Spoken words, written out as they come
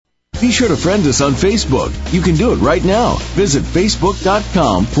Be sure to friend us on Facebook. You can do it right now. Visit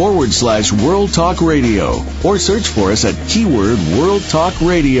facebook.com/World Talk Radio or search for us at keyword World Talk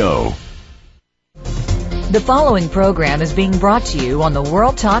Radio. The following program is being brought to you on the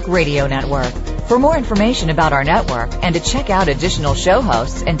World Talk Radio Network. For more information about our network and to check out additional show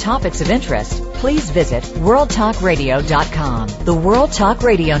hosts and topics of interest, please visit worldtalkradio.com. The World Talk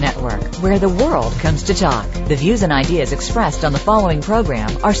Radio Network, where the world comes to talk. The views and ideas expressed on the following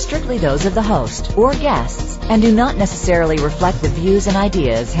program are strictly those of the host or guests and do not necessarily reflect the views and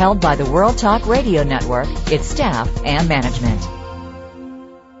ideas held by the World Talk Radio Network, its staff, and management.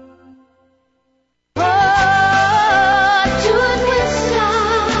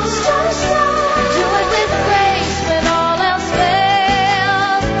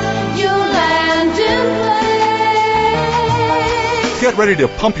 Get ready to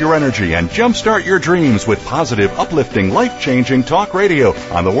pump your energy and jumpstart your dreams with positive, uplifting, life-changing talk radio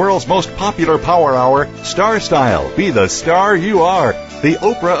on the world's most popular power hour, Star Style. Be the star you are. The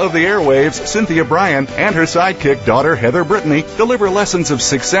Oprah of the airwaves, Cynthia Brian, and her sidekick daughter, Heather Brittany, deliver lessons of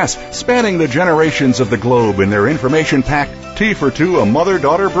success spanning the generations of the globe in their information-packed Tea for Two, a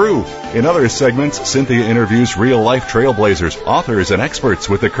Mother-Daughter Brew. In other segments, Cynthia interviews real-life trailblazers, authors, and experts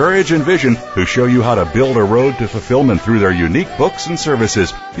with the courage and vision who show you how to build a road to fulfillment through their unique books and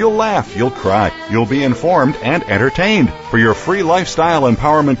services. You'll laugh, you'll cry, you'll be informed and entertained. For your free lifestyle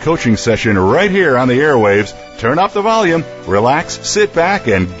empowerment coaching session right here on the airwaves, turn up the volume, relax, sit back,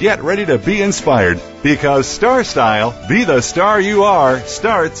 and get ready to be inspired. Because Star Style, be the star you are,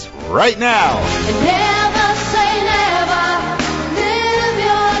 starts right now. Never say never, live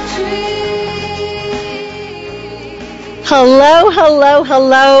your dream. Hello, hello,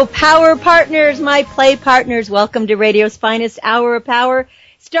 hello, power partners, my play partners. Welcome to Radio's finest hour of power.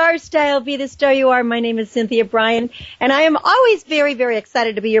 Star Style, be the star you are. My name is Cynthia Brian, and I am always very, very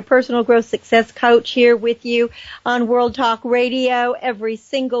excited to be your personal growth success coach here with you on World Talk Radio every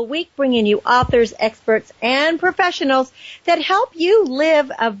single week, bringing you authors, experts, and professionals that help you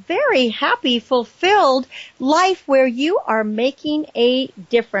live a very happy, fulfilled life where you are making a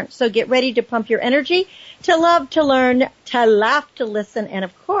difference. So get ready to pump your energy, to love, to learn, to laugh, to listen, and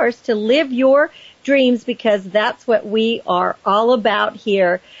of course, to live your dreams, because that's what we are all about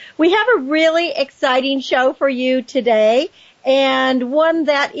here. We have a really exciting show for you today, and one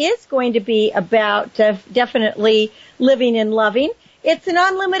that is going to be about definitely living and loving. It's an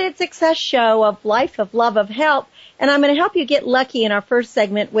unlimited success show of life, of love, of help, and I'm going to help you get lucky in our first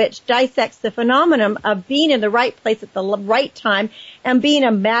segment, which dissects the phenomenon of being in the right place at the right time and being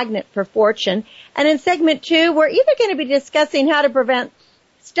a magnet for fortune. And in segment 2, we're either going to be discussing how to prevent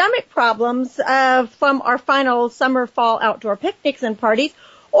stomach problems from our final summer, fall outdoor picnics and parties,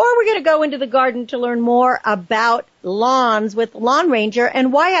 or we're going to go into the garden to learn more about lawns with Lawn Ranger.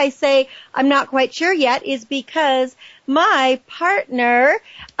 And why I say I'm not quite sure yet is because my partner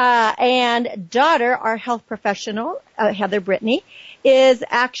and daughter, our health professional, Heather Brittany, is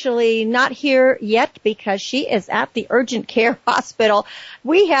actually not here yet because she is at the urgent care hospital.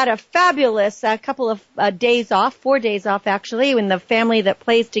 We had a fabulous couple of days off, 4 days off actually, when the family that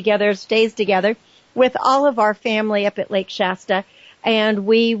plays together stays together with all of our family up at Lake Shasta. And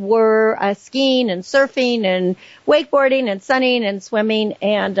we were skiing and surfing and wakeboarding and sunning and swimming,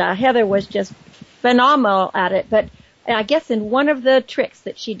 and Heather was just phenomenal at it. But I guess in one of the tricks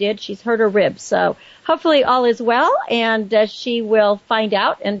that she did, she's hurt her ribs. So hopefully all is well, and she will find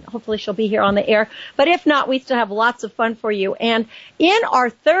out, and hopefully she'll be here on the air. But if not, we still have lots of fun for you. And in our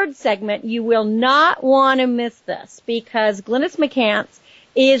third segment, you will not want to miss this, because Glynis McCants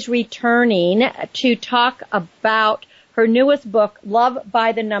is returning to talk about her newest book, Love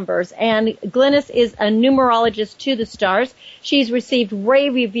by the Numbers. And Glynis is a numerologist to the stars. She's received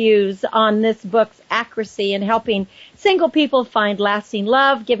rave reviews on this book's accuracy in helping single people find lasting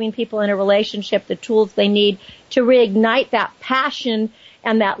love, giving people in a relationship the tools they need to reignite that passion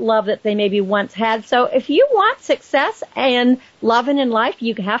and that love that they maybe once had. So if you want success and love and in life,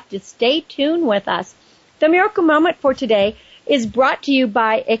 you have to stay tuned with us. The miracle moment for today is brought to you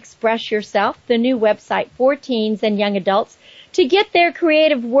by Express Yourself, the new website for teens and young adults, to get their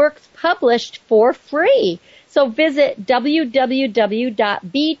creative works published for free. So visit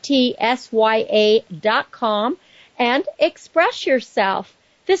www.btsya.com and express yourself.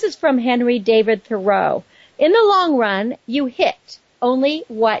 This is from Henry David Thoreau. In the long run, you hit only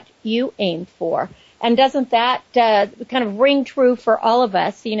what you aim for. And doesn't that kind of ring true for all of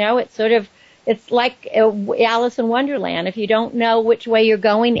us? You know, it's like Alice in Wonderland. If you don't know which way you're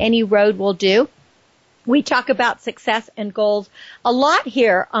going, any road will do. We talk about success and goals a lot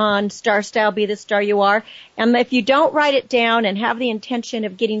here on Star Style, Be the Star You Are. And if you don't write it down and have the intention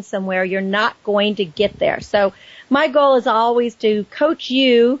of getting somewhere, you're not going to get there. So my goal is always to coach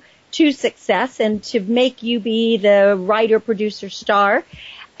you to success and to make you be the writer, producer, star,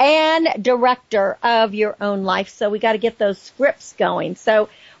 and director of your own life. So we got to get those scripts going. So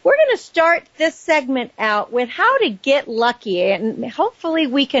we're going to start this segment out with how to get lucky, and hopefully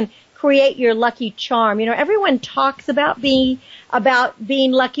we can create your lucky charm. You know, everyone talks about being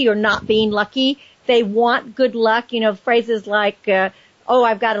lucky or not being lucky. They want good luck. You know, phrases like, oh,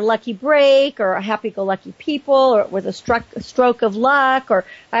 I've got a lucky break, or a happy-go-lucky people, or with a stroke of luck, or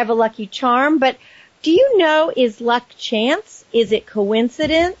I have a lucky charm. But do you know, is luck chance? Is it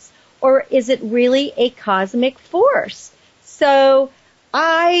coincidence? Or is it really a cosmic force? So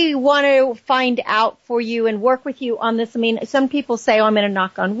I want to find out for you and work with you on this. I mean, some people say, oh, I'm going to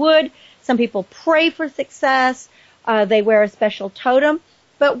knock on wood. Some people pray for success. They wear a special totem.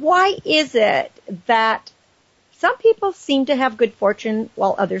 But why is it that some people seem to have good fortune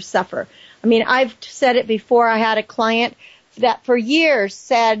while others suffer? I mean, I've said it before. I had a client that for years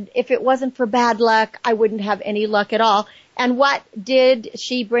said, if it wasn't for bad luck, I wouldn't have any luck at all. And what did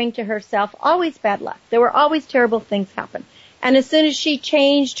she bring to herself? Always bad luck. There were always terrible things happen. And as soon as she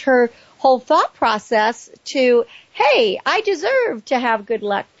changed her whole thought process to, hey, I deserve to have good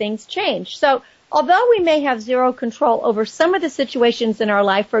luck, things changed. So although we may have zero control over some of the situations in our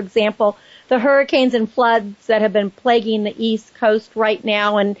life, for example, the hurricanes and floods that have been plaguing the East Coast right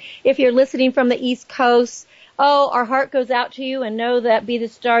now, and if you're listening from the East Coast, oh, our heart goes out to you, and know that Be the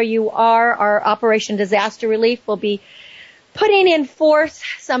Star You Are, our Operation Disaster Relief, will be putting in force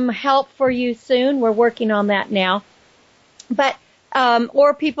some help for you soon. We're working on that now. But,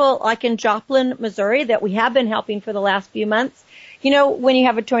 or people like in Joplin, Missouri, that we have been helping for the last few months. You know, when you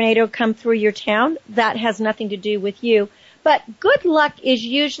have a tornado come through your town, that has nothing to do with you. But good luck is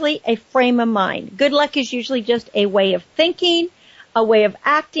usually a frame of mind. Good luck is usually just a way of thinking, a way of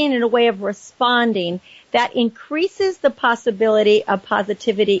acting, and a way of responding that increases the possibility of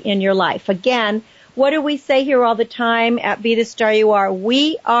positivity in your life. Again, what do we say here all the time at Be the Star You Are?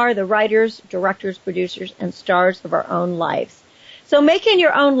 We are the writers, directors, producers, and stars of our own lives. So making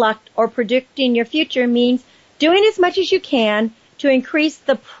your own luck or predicting your future means doing as much as you can to increase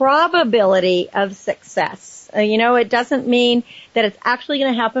the probability of success. You know, it doesn't mean that it's actually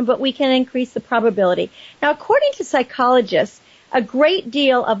going to happen, but we can increase the probability. Now, according to psychologists, a great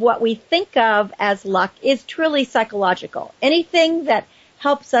deal of what we think of as luck is truly psychological. Anything that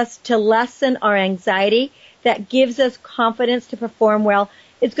helps us to lessen our anxiety, that gives us confidence to perform well,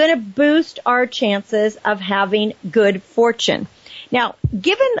 is going to boost our chances of having good fortune. Now,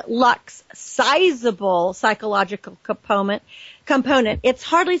 given luck's sizable psychological component, it's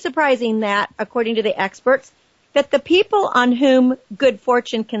hardly surprising that, according to the experts, that the people on whom good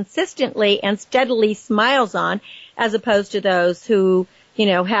fortune consistently and steadily smiles on, as opposed to those who, you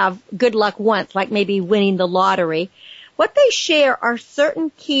know, have good luck once, like maybe winning the lottery, what they share are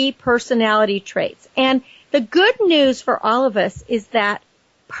certain key personality traits. And the good news for all of us is that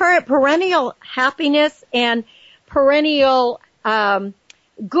perennial happiness and perennial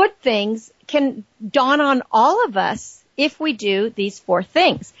good things can dawn on all of us if we do these four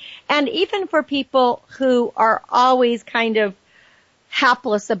things. And even for people who are always kind of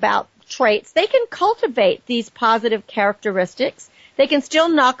hapless about traits, they can cultivate these positive characteristics. They can still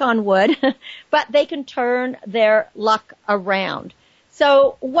knock on wood, but they can turn their luck around.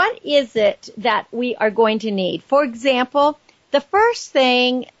 So what is it that we are going to need? For example, the first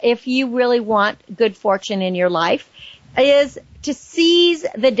thing, if you really want good fortune in your life, is to seize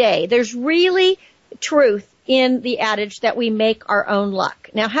the day. There's really truth in the adage that we make our own luck.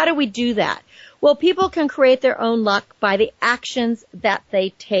 Now, how do we do that? Well, people can create their own luck by the actions that they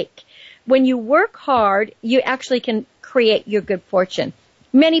take. When you work hard, you actually can create your good fortune.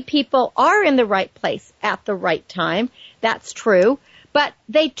 Many people are in the right place at the right time. That's true. But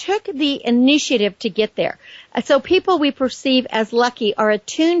they took the initiative to get there. So people we perceive as lucky are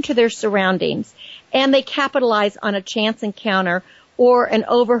attuned to their surroundings, and they capitalize on a chance encounter or an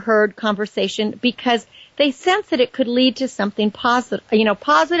overheard conversation because they sense that it could lead to something positive,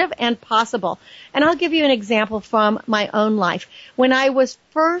 positive and possible. And I'll give you an example from my own life. When I was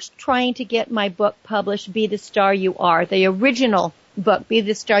first trying to get my book published, Be the Star You Are, the original book, Be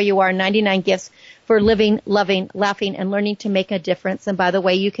the Star You Are, 99 Gifts for Living, Loving, Laughing, and Learning to Make a Difference. And by the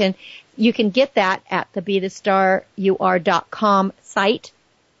way, you can get that at the BeTheStarYouAre.com site,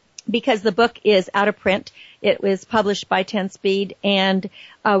 because the book is out of print It was published by 10 Speed and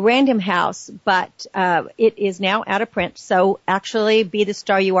Random House, but it is now out of print. So actually,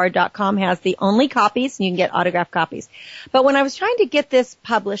 BeTheStarYouAre.com has the only copies, and you can get autographed copies. But when I was trying to get this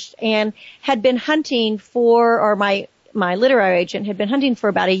published and had been hunting for, or my literary agent had been hunting for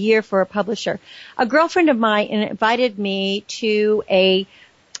about a year for a publisher, a girlfriend of mine invited me to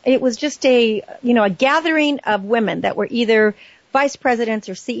it was just a gathering of women that were either vice presidents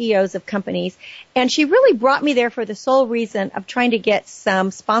or CEOs of companies. And she really brought me there for the sole reason of trying to get some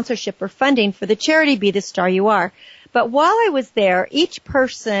sponsorship or funding for the charity Be the Star You Are. But while I was there, each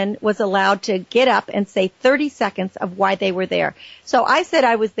person was allowed to get up and say 30 seconds of why they were there. So I said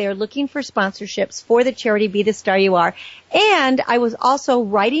I was there looking for sponsorships for the charity Be the Star You Are. And I was also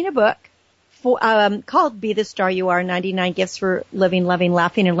writing a book called Be the Star You Are, 99 Gifts for Living, Loving,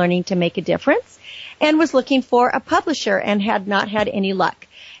 Laughing, and Learning to Make a Difference, and was looking for a publisher and had not had any luck.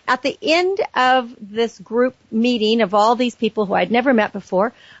 At the end of this group meeting of all these people who I'd never met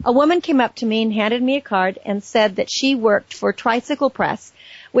before, a woman came up to me and handed me a card and said that she worked for Tricycle Press,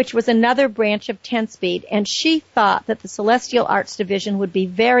 which was another branch of 10 Speed, and she thought that the Celestial Arts Division would be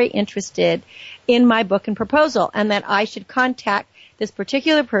very interested in my book and proposal, and that I should contact this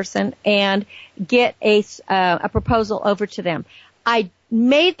particular person and get a proposal over to them. I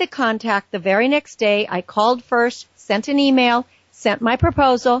made the contact the very next day. I called first, sent an email, sent my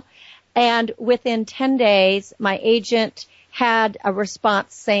proposal, and within 10 days, my agent had a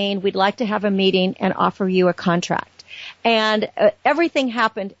response saying, we'd like to have a meeting and offer you a contract. And everything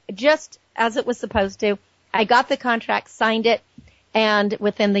happened just as it was supposed to. I got the contract, signed it, and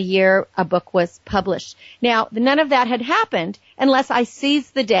within the year, a book was published. Now, none of that had happened unless I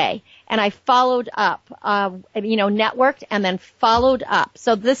seized the day and I followed up, networked and then followed up.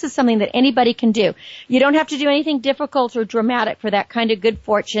 So this is something that anybody can do. You don't have to do anything difficult or dramatic for that kind of good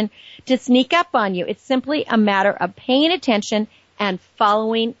fortune to sneak up on you. It's simply a matter of paying attention and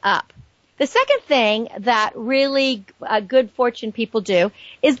following up. The second thing that really good fortune people do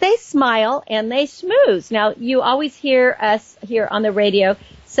is they smile and they smooze. Now, you always hear us here on the radio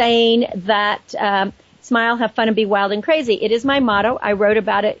saying that smile, have fun, and be wild and crazy. It is my motto. I wrote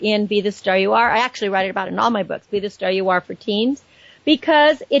about it in Be the Star You Are. I actually write about it in all my books, Be the Star You Are for Teens,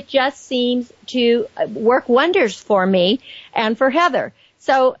 because it just seems to work wonders for me and for Heather.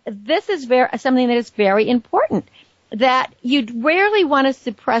 So this is something that is very important, that you rarely want to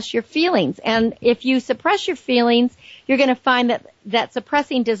suppress your feelings. And if you suppress your feelings, you're going to find that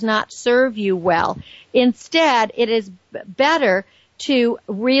suppressing does not serve you well. Instead, it is better to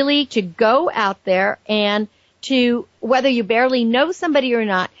go out there and to, whether you barely know somebody or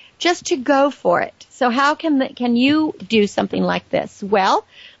not, just to go for it. So how can you do something like this? Well,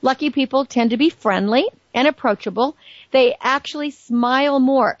 lucky people tend to be friendly and approachable. They actually smile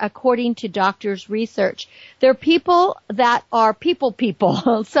more, according to doctors' research. They're people that are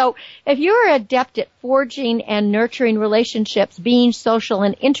people. So if you're adept at forging and nurturing relationships, being social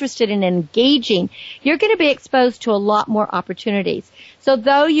and interested in engaging, you're going to be exposed to a lot more opportunities. So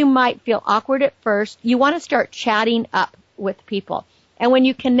though you might feel awkward at first, you want to start chatting up with people. And when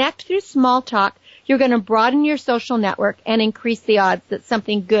you connect through small talk, you're going to broaden your social network and increase the odds that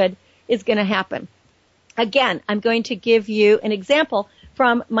something good is going to happen. Again, I'm going to give you an example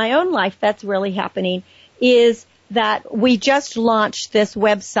from my own life that's really happening, is that we just launched this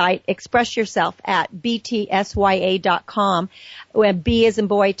website, Express Yourself, at btsya.com, where B as in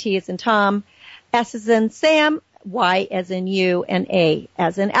boy, T as in Tom, S as in Sam, Y as in you, and A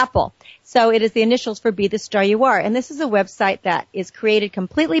as in apple. So it is the initials for Be the Star You Are. And this is a website that is created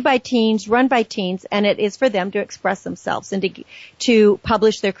completely by teens, run by teens, and it is for them to express themselves and to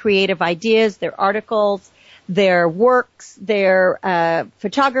publish their creative ideas, their articles, their works, their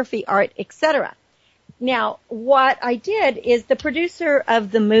photography, art, etc. Now, what I did is the producer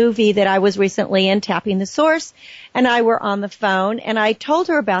of the movie that I was recently in, Tapping the Source, and I were on the phone, and I told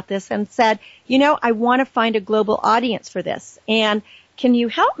her about this and said, I want to find a global audience for this. And can you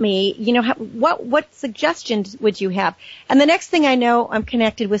help me? What suggestions would you have? And the next thing I know, I'm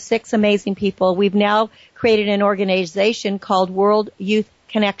connected with 6 amazing people. We've now created an organization called World Youth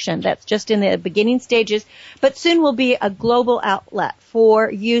Connection. That's just in the beginning stages, but soon will be a global outlet for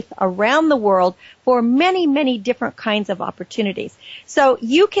youth around the world for many, many different kinds of opportunities. So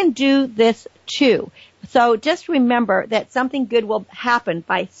you can do this too. So just remember that something good will happen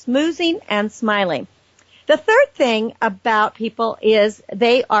by smoozing and smiling. The third thing about people is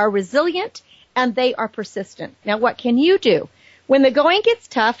they are resilient and they are persistent. Now, what can you do? When the going gets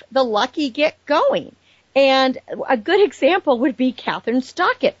tough, the lucky get going. And a good example would be Catherine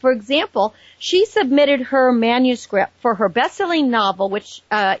Stockett. For example, she submitted her manuscript for her best-selling novel, which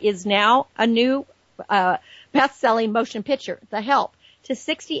is now a new best-selling motion picture, The Help, to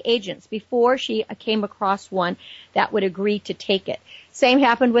 60 agents before she came across one that would agree to take it. Same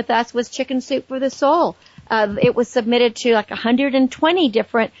happened with us with Chicken Soup for the Soul. It was submitted to like 120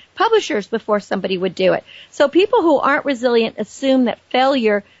 different publishers before somebody would do it. So people who aren't resilient assume that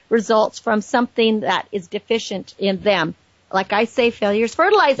failure results from something that is deficient in them. Like I say, failure is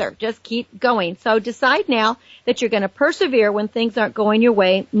fertilizer. Just keep going. So decide now that you're going to persevere when things aren't going your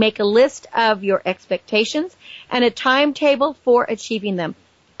way. Make a list of your expectations and a timetable for achieving them.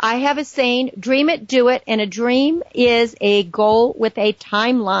 I have a saying, dream it, do it, and a dream is a goal with a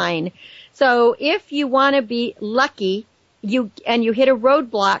timeline. So if you want to be lucky, you hit a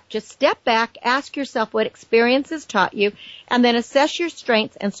roadblock, just step back, ask yourself what experiences taught you, and then assess your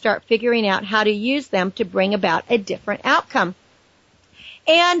strengths and start figuring out how to use them to bring about a different outcome.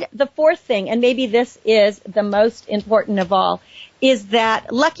 And the fourth thing, and maybe this is the most important of all, is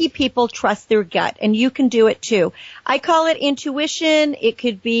that lucky people trust their gut, and you can do it too. I call it intuition. It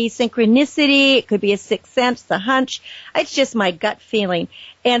could be synchronicity. It could be a sixth sense, a hunch. It's just my gut feeling.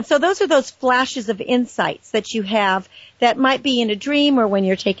 And so those are those flashes of insights that you have that might be in a dream or when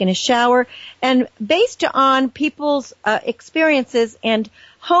you're taking a shower. And based on people's experiences and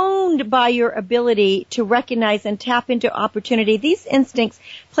honed by your ability to recognize and tap into opportunity, these instincts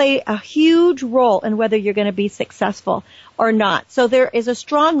play a huge role in whether you're going to be successful or not. So there is a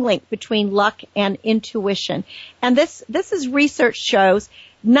strong link between luck and intuition. And this is research shows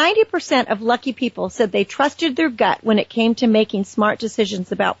 90% of lucky people said they trusted their gut when it came to making smart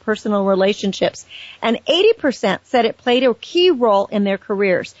decisions about personal relationships. And 80% said it played a key role in their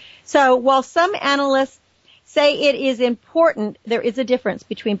careers. So while some analysts say it is important, there is a difference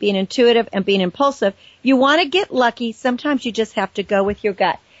between being intuitive and being impulsive. You want to get lucky. Sometimes you just have to go with your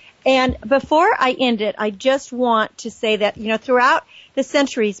gut. And before I end it, I just want to say that, throughout the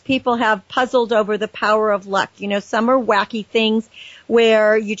centuries, people have puzzled over the power of luck. Some are wacky things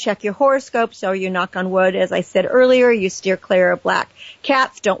where you check your horoscopes or you knock on wood. As I said earlier, you steer clear of black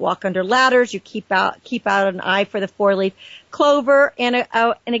cats, don't walk under ladders, you keep out an eye for the four-leaf clover. And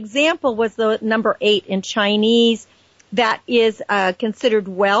an example was the number 8 in Chinese. That is considered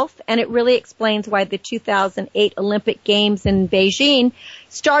wealth, and it really explains why the 2008 Olympic Games in Beijing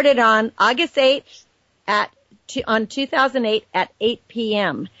started on August 8th on 2008 at 8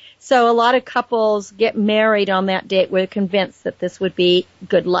 p.m. So a lot of couples get married on that date. We're convinced that this would be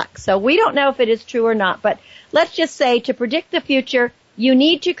good luck. So we don't know if it is true or not, but let's just say to predict the future, you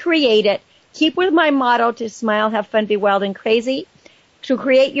need to create it. Keep with my motto to smile, have fun, be wild and crazy. To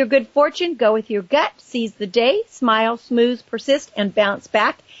create your good fortune, go with your gut, seize the day, smile, smooth, persist, and bounce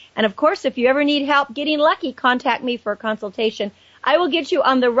back. And of course, if you ever need help getting lucky, contact me for a consultation. I will get you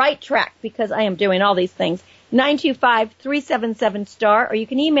on the right track because I am doing all these things. 925-377-STAR, or you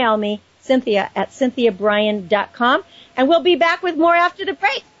can email me, Cynthia at CynthiaBrian.com. And we'll be back with more after the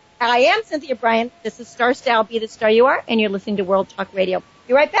break. I am Cynthia Brian. This is Star Style, Be the Star You Are, and you're listening to World Talk Radio.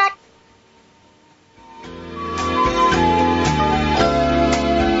 Be right back.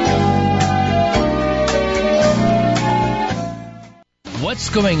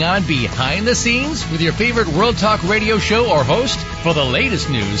 What's going on behind the scenes with your favorite World Talk Radio show or host? For the latest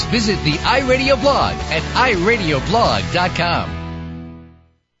news, visit the iRadio blog at iradioblog.com.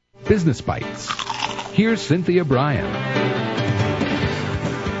 Business Bites. Here's Cynthia Brian.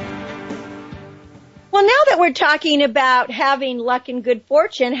 Well, now that we're talking about having luck and good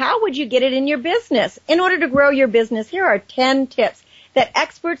fortune, how would you get it in your business? In order to grow your business, here are 10 tips that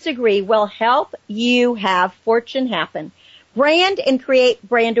experts agree will help you have fortune happen. Brand and create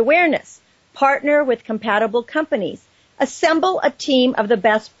brand awareness. Partner with compatible companies. Assemble a team of the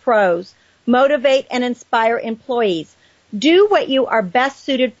best pros. Motivate and inspire employees. Do what you are best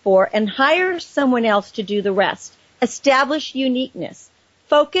suited for and hire someone else to do the rest. Establish uniqueness.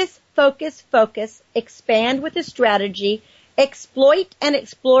 Focus, focus, focus. Expand with a strategy. Exploit and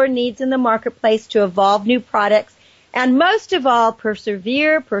explore needs in the marketplace to evolve new products. And most of all,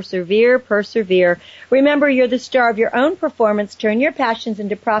 persevere, persevere, persevere. Remember, you're the star of your own performance. Turn your passions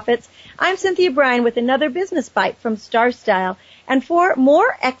into profits. I'm Cynthia Brian with another business bite from Star Style. And for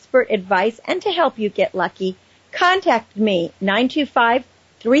more expert advice and to help you get lucky, contact me,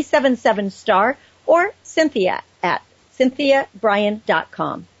 925-377-STAR or Cynthia at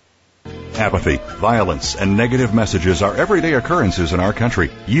CynthiaBrian.com. Apathy, violence, and negative messages are everyday occurrences in our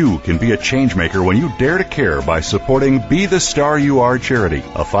country. You can be a change maker when you dare to care by supporting Be the Star You Are charity,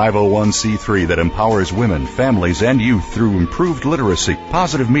 a 501c3 that empowers women, families, and youth through improved literacy,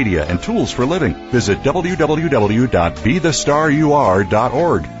 positive media, and tools for living. Visit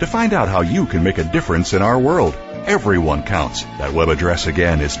www.bethestarur.org to find out how you can make a difference in our world. Everyone counts. That web address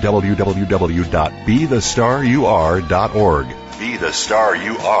again is www.bethestarur.org.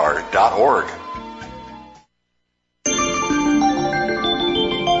 bethestarur.org.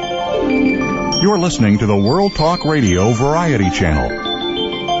 You're listening to the World Talk Radio Variety Channel.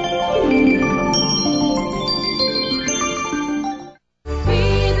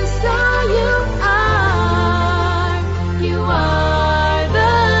 Be the star you are. You are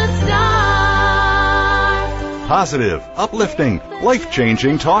the star. Positive, uplifting,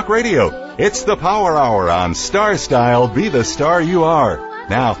 life-changing talk radio. It's the Power Hour on Star Style. Be the star you are.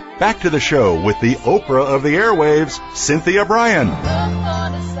 Now, back to the show with the Oprah of the airwaves, Cynthia Brian.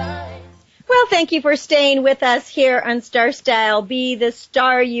 Well, thank you for staying with us here on Star Style. Be the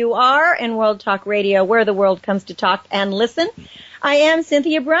star you are and World Talk Radio, where the world comes to talk and listen. I am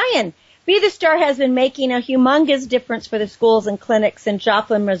Cynthia Brian. Be the Star has been making a humongous difference for the schools and clinics in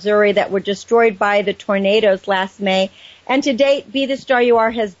Joplin, Missouri that were destroyed by the tornadoes last May. And to date, Be the Star You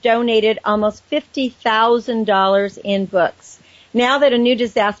Are has donated almost $50,000 in books. Now that a new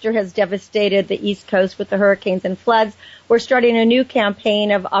disaster has devastated the East Coast with the hurricanes and floods, we're starting a new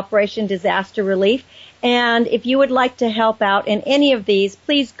campaign of Operation Disaster Relief. And if you would like to help out in any of these,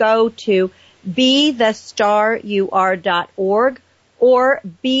 please go to bethestarur.org or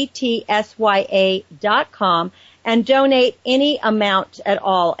btsya.com and donate any amount at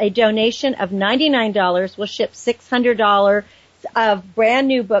all. A donation of $99 will ship $600 of brand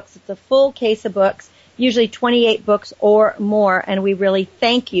new books. It's a full case of books, usually 28 books or more, and we really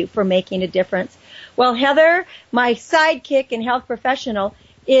thank you for making a difference. Well, Heather, my sidekick and health professional,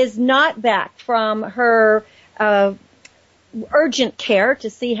 is not back from her urgent care to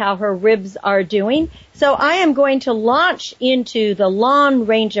see how her ribs are doing. So I am going to launch into the Lawn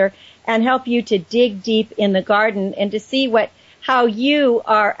Ranger and help you to dig deep in the garden and to see how you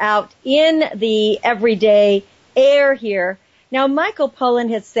are out in the everyday air here. Now, Michael Pollan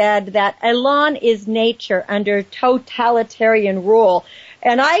has said that a lawn is nature under totalitarian rule,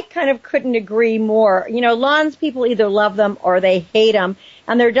 and I kind of couldn't agree more. You know, lawns, people either love them or they hate them,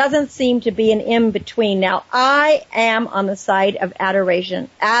 and there doesn't seem to be an in-between. Now, I am on the side of adoration.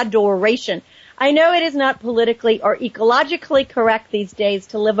 I know it is not politically or ecologically correct these days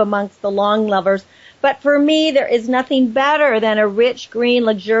to live amongst the lawn lovers, but for me, there is nothing better than a rich, green,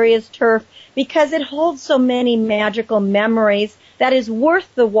 luxurious turf because it holds so many magical memories that is worth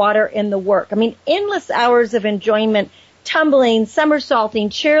the water and the work. I mean, endless hours of enjoyment, tumbling, somersaulting,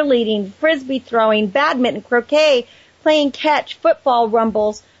 cheerleading, frisbee throwing, badminton, croquet, playing catch, football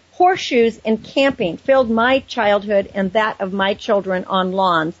rumbles, horseshoes, and camping filled my childhood and that of my children on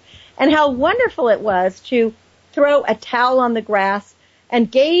lawns. And how wonderful it was to throw a towel on the grass and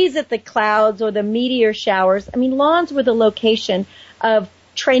gaze at the clouds or the meteor showers. I mean, lawns were the location of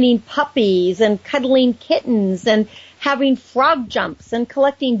training puppies and cuddling kittens and having frog jumps and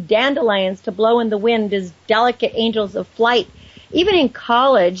collecting dandelions to blow in the wind as delicate angels of flight. Even in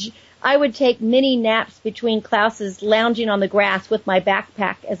college, I would take mini naps between classes lounging on the grass with my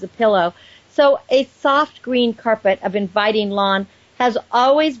backpack as a pillow. So a soft green carpet of inviting lawn has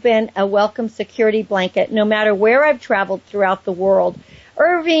always been a welcome security blanket no matter where I've traveled throughout the world.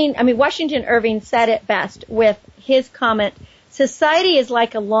 Washington Irving said it best with his comment, "Society is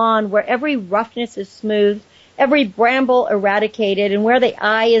like a lawn where every roughness is smoothed, every bramble eradicated, and where the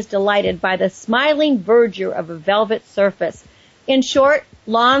eye is delighted by the smiling verdure of a velvet surface." In short,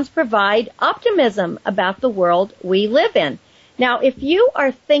 lawns provide optimism about the world we live in. Now, if you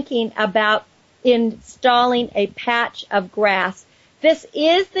are thinking about installing a patch of grass, this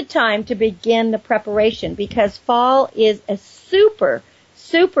is the time to begin the preparation because fall is a super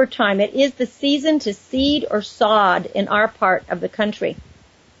time. It is the season to seed or sod in our part of the country.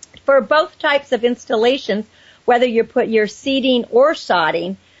 For both types of installations, whether you're seeding or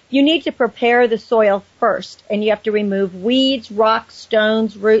sodding, you need to prepare the soil first, and you have to remove weeds, rocks,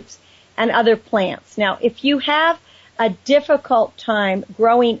 stones, roots, and other plants. Now, if you have a difficult time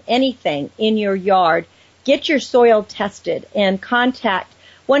growing anything in your yard, get your soil tested and contact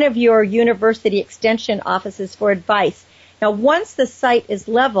one of your university extension offices for advice. Now, once the site is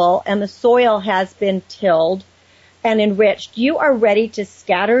level and the soil has been tilled and enriched, you are ready to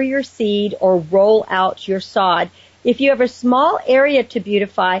scatter your seed or roll out your sod. If you have a small area to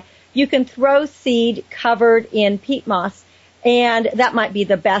beautify, you can throw seed covered in peat moss, and that might be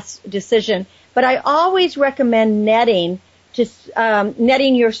the best decision. But I always recommend netting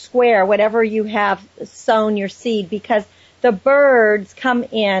your square, whatever you have sown your seed, because the birds come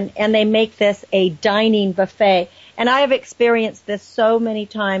in and they make this a dining buffet. And I have experienced this so many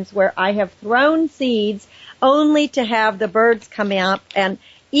times where I have thrown seeds only to have the birds come out and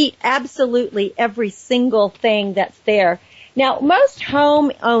eat absolutely every single thing that's there. Now, most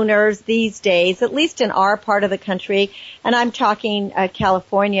homeowners these days, at least in our part of the country, and I'm talking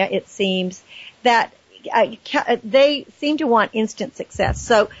California, it seems, that they seem to want instant success.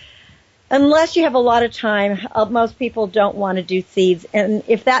 So unless you have a lot of time, most people don't want to do seeds. And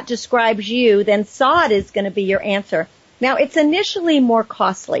if that describes you, then sod is going to be your answer. Now, it's initially more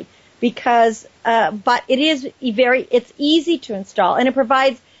costly because, but it's easy to install, and it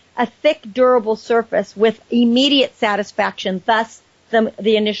provides a thick, durable surface with immediate satisfaction, thus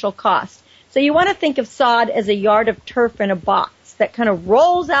the initial cost. So you want to think of sod as a yard of turf in a box that kind of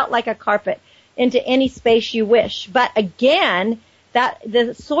rolls out like a carpet into any space you wish. But again, that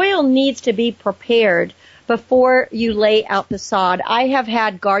the soil needs to be prepared before you lay out the sod. I have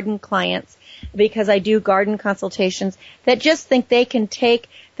had garden clients, because I do garden consultations, that just think they can take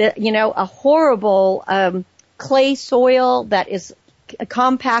a horrible clay soil that is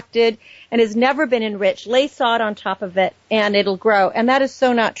compacted and has never been enriched, lay sod on top of it, and it'll grow. And that is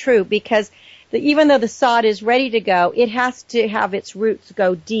so not true, because even though the sod is ready to go, it has to have its roots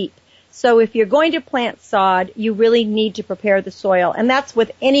go deep. So if you're going to plant sod, you really need to prepare the soil, and that's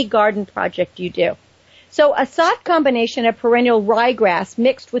with any garden project you do. So a sod combination of perennial ryegrass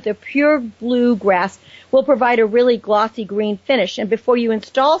mixed with a pure blue grass will provide a really glossy green finish. And before you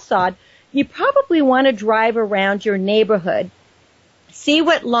install sod, you probably want to drive around your neighborhood, see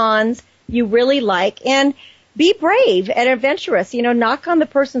what lawns you really like, and be brave and adventurous. Knock on the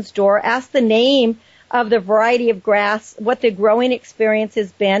person's door, ask the name of the variety of grass, what the growing experience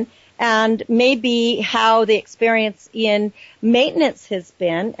has been, and maybe how the experience in maintenance has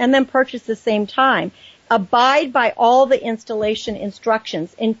been, and then purchase at the same time. Abide by all the installation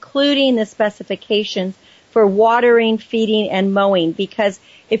instructions, including the specifications for watering, feeding, and mowing, because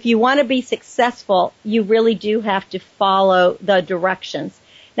if you want to be successful, you really do have to follow the directions.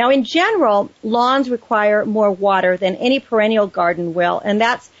 Now, in general, lawns require more water than any perennial garden will, and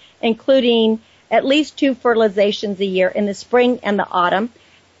that's including at least 2 fertilizations a year in the spring and the autumn.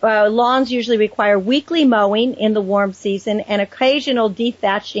 Lawns usually require weekly mowing in the warm season and occasional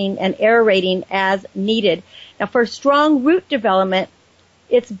dethatching and aerating as needed. Now, for strong root development,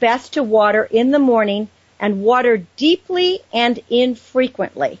 it's best to water in the morning and water deeply and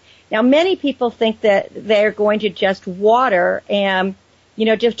infrequently. Now, many people think that they're going to just water and,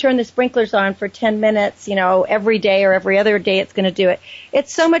 just turn the sprinklers on for 10 minutes, every day or every other day it's going to do it.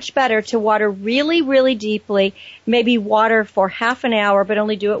 It's so much better to water really, really deeply, maybe water for half an hour, but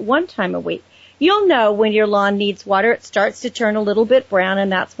only do it one time a week. You'll know when your lawn needs water. It starts to turn a little bit brown,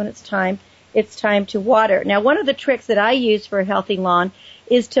 and that's when it's time to water. Now, one of the tricks that I use for a healthy lawn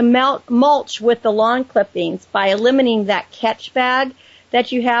is to mulch with the lawn clippings by eliminating that catch bag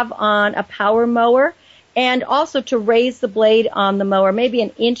that you have on a power mower, and also to raise the blade on the mower maybe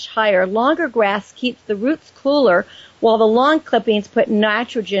an inch higher. Longer grass keeps the roots cooler, while the lawn clippings put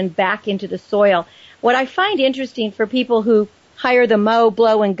nitrogen back into the soil. What I find interesting for people who hire the mow,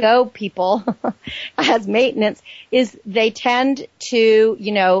 blow, and go people as maintenance is they tend to,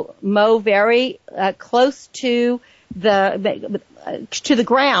 mow very close to the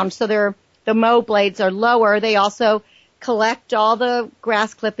ground, so the mow blades are lower. They also collect all the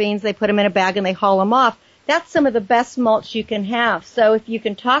grass clippings, they put them in a bag, and they haul them off. That's some of the best mulch you can have. So if you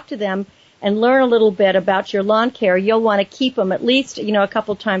can talk to them and learn a little bit about your lawn care, you'll want to keep them at least, a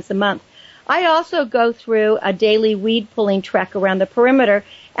couple times a month. I also go through a daily weed pulling trek around the perimeter,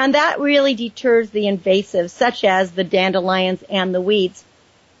 and that really deters the invasives, such as the dandelions and the weeds.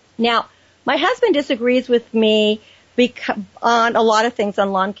 Now, my husband disagrees with me on a lot of things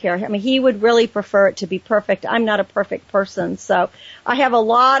on lawn care. I mean, he would really prefer it to be perfect. I'm not a perfect person, so I have a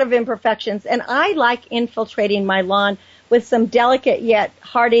lot of imperfections, and I like infiltrating my lawn with some delicate yet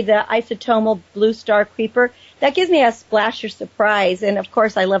hardy, the isotomal blue star creeper. That gives me a splash or surprise, and of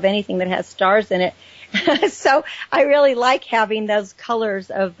course I love anything that has stars in it. So I really like having those colors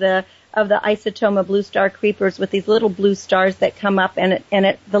of the isotoma blue star creepers with these little blue stars that come up, and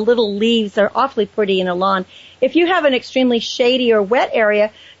the little leaves are awfully pretty in a lawn. If you have an extremely shady or wet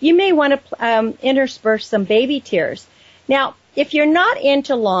area, you may want to intersperse some baby tears. Now, if you're not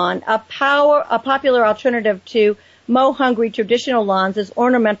into lawn, a popular alternative to mow-hungry traditional lawns is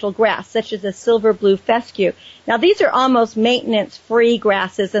ornamental grass, such as a silver blue fescue. Now, these are almost maintenance-free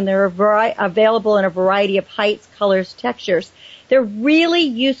grasses, and they're available in a variety of heights, colors, textures. They're really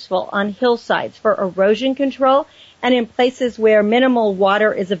useful on hillsides for erosion control and in places where minimal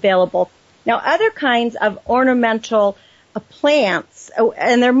water is available. Now, other kinds of ornamental plants,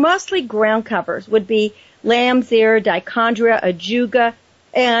 and they're mostly ground covers, would be lamb's ear, dichondra, ajuga,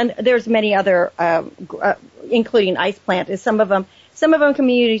 and there's many other, including ice plant is some of them. Some of them can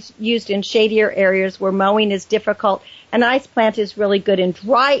be used in shadier areas where mowing is difficult. An ice plant is really good in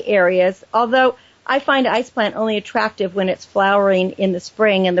dry areas, although I find ice plant only attractive when it's flowering in the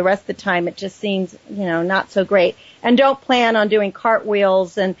spring, and the rest of the time it just seems, not so great. And don't plan on doing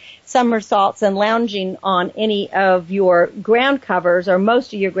cartwheels and somersaults and lounging on any of your ground covers or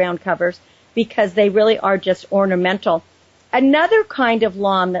most of your ground covers, because they really are just ornamental. Another kind of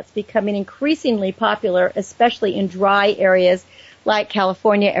lawn that's becoming increasingly popular, especially in dry areas like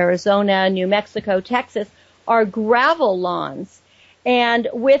California, Arizona, New Mexico, Texas, are gravel lawns. And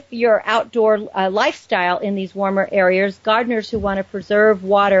with your outdoor lifestyle in these warmer areas, gardeners who want to preserve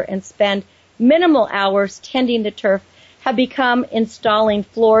water and spend minimal hours tending the turf have become installing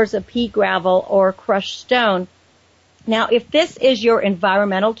floors of pea gravel or crushed stone. Now, if this is your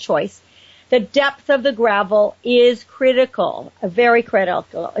environmental choice, the depth of the gravel is critical, very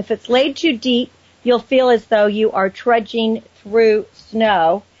critical. If it's laid too deep, you'll feel as though you are trudging through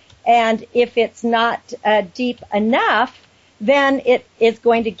snow. And if it's not deep enough, then it is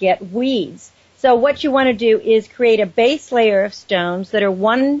going to get weeds. So what you want to do is create a base layer of stones that are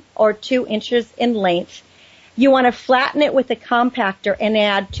 1 or 2 inches in length. You want to flatten it with a compactor and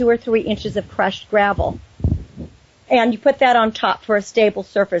add 2 or 3 inches of crushed gravel. And you put that on top for a stable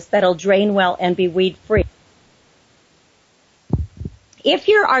surface that'll drain well and be weed-free. If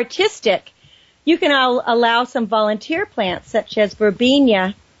you're artistic, you can allow some volunteer plants such as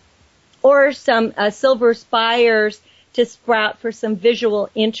verbena or some silver spires to sprout for some visual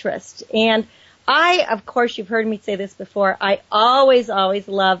interest. And I, of course, you've heard me say this before, I always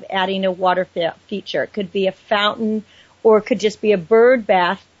love adding a water feature. It could be a fountain or it could just be a bird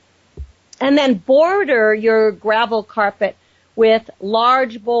bath. And then border your gravel carpet with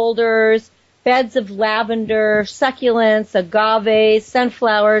large boulders, beds of lavender, succulents, agaves,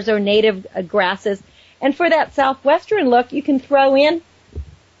 sunflowers, or native grasses. And for that southwestern look, you can throw in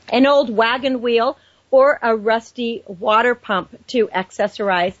an old wagon wheel or a rusty water pump to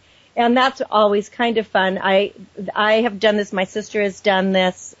accessorize. And that's always kind of fun. I have done this. My sister has done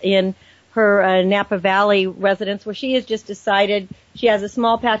this in her Napa Valley residence, where she has just decided she has a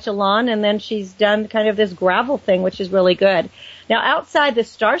small patch of lawn, and then she's done kind of this gravel thing, which is really good. Now, outside the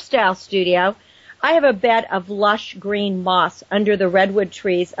Star Style studio, I have a bed of lush green moss under the redwood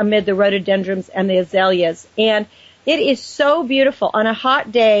trees amid the rhododendrons and the azaleas. And it is so beautiful. On a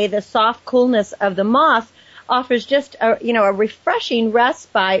hot day, the soft coolness of the moss offers just a refreshing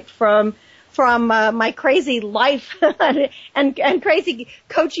respite from my crazy life and crazy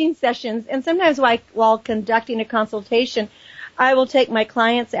coaching sessions. And sometimes while conducting a consultation, I will take my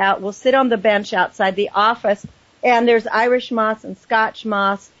clients out. We'll sit on the bench outside the office, and there's Irish moss and Scotch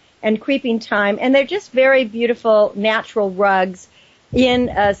moss and creeping thyme, and they're just very beautiful natural rugs in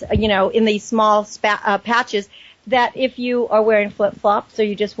these small patches that if you are wearing flip-flops or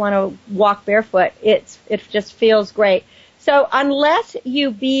you just want to walk barefoot, it just feels great. So unless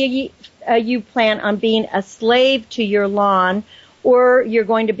you plan on being a slave to your lawn, or you're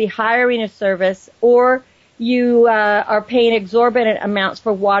going to be hiring a service, or you are paying exorbitant amounts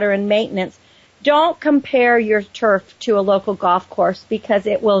for water and maintenance, don't compare your turf to a local golf course, because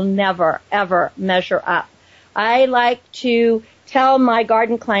it will never, ever measure up. I like to tell my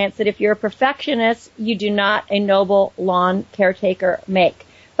garden clients that if you're a perfectionist, you do not a noble lawn caretaker make.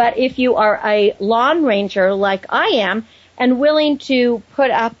 But if you are a lawn ranger like I am, and willing to put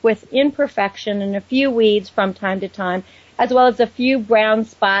up with imperfection and a few weeds from time to time, as well as a few brown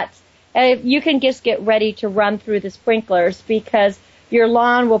spots, you can just get ready to run through the sprinklers, because your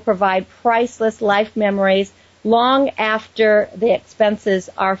lawn will provide priceless life memories long after the expenses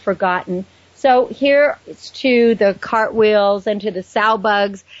are forgotten. So here it's to the cartwheels and to the sow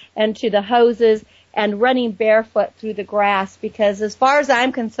bugs and to the hoses and running barefoot through the grass, because as far as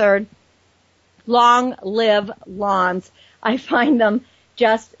I'm concerned, long live lawns. I find them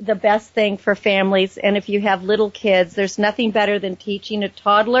just the best thing for families. And if you have little kids, there's nothing better than teaching a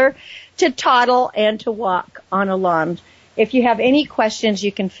toddler to toddle and to walk on a lawn. If you have any questions,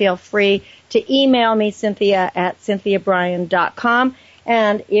 you can feel free to email me, Cynthia at cynthiabrian.com.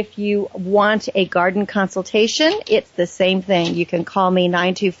 And if you want a garden consultation, it's the same thing. You can call me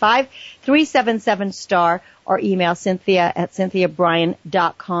 925-377-STAR or email Cynthia at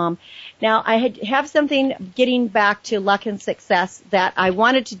cynthiabrian.com. Now, I have something getting back to luck and success that I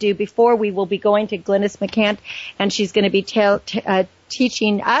wanted to do before we will be going to Glynis McCants, and she's going to be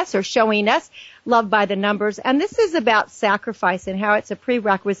teaching us or showing us Love by the Numbers. And this is about sacrifice and how it's a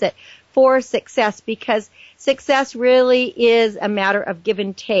prerequisite for success, because success really is a matter of give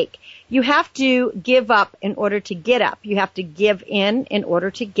and take. You have to give up in order to get up. You have to give in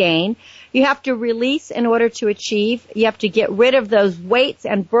order to gain. You have to release in order to achieve. You have to get rid of those weights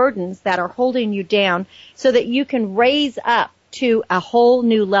and burdens that are holding you down so that you can raise up to a whole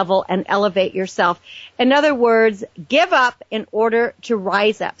new level and elevate yourself. In other words, give up in order to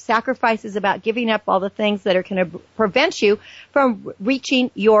rise up. Sacrifice is about giving up all the things that are going to prevent you from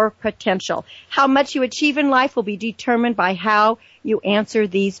reaching your potential. How much you achieve in life will be determined by how you answer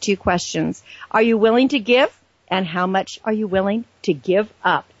these two questions. Are you willing to give? And how much are you willing to give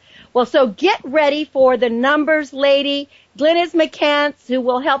up? Well, so get ready for the numbers lady, Glynis McCants, who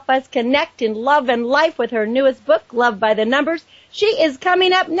will help us connect in love and life with her newest book, Love by the Numbers. She is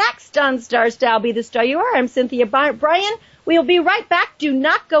coming up next on Star Style, Be the Star You Are. I'm Cynthia Brian. We'll be right back. Do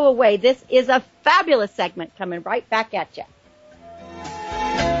not go away. This is a fabulous segment coming right back at you.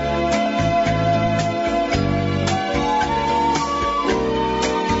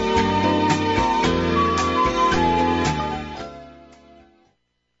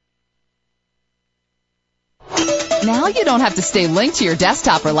 Now you don't have to stay linked to your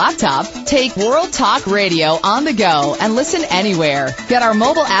desktop or laptop. Take World Talk Radio on the go and listen anywhere. Get our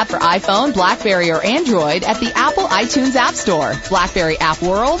mobile app for iPhone, BlackBerry, or Android at the Apple iTunes App Store, BlackBerry App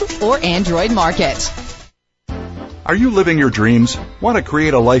World, or Android Market. Are you living your dreams? Want to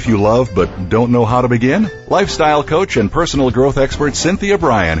create a life you love but don't know how to begin? Lifestyle coach and personal growth expert Cynthia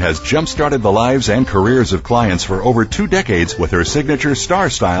Brian has jump-started the lives and careers of clients for over 2 decades with her signature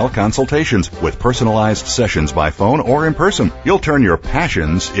Star Style consultations with personalized sessions by phone or in person. You'll turn your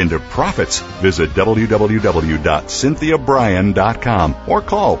passions into profits. Visit www.cynthiabrian.com or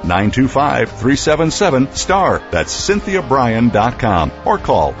call 925-377-STAR. That's cynthiabrian.com or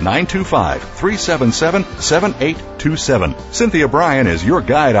call 925-377-7827. Cynthia Brian is your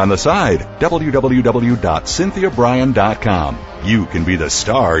guide on the side. www.cynthiabrian.com. You can be the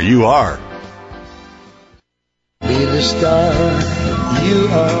star you are. Be the star you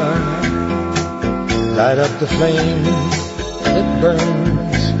are. Light up the flame that burns.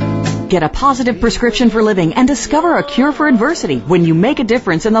 Get a positive prescription for living and discover a cure for adversity when you make a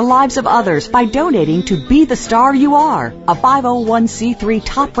difference in the lives of others by donating to Be the Star You Are, a 501c3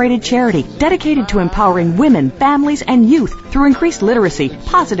 top-rated charity dedicated to empowering women, families, and youth through increased literacy,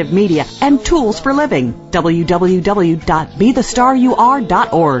 positive media, and tools for living.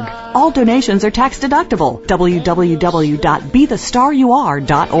 www.bethestarur.org. All donations are tax deductible.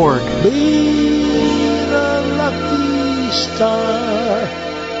 www.bethestarur.org. Be the lucky star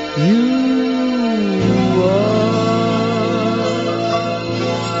you are.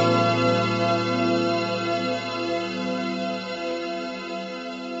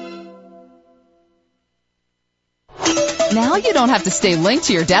 Now you don't have to stay linked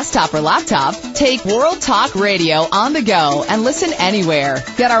to your desktop or laptop. Take World Talk Radio on the go and listen anywhere.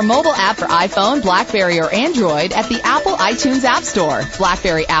 Get our mobile app for iPhone, BlackBerry, or Android at the Apple iTunes App Store,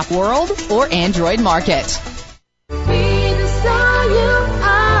 BlackBerry App World, or Android Market. Be the star you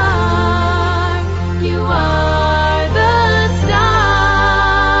are. You are the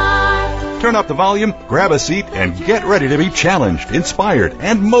star. Turn up the volume, grab a seat, and get ready to be challenged, inspired,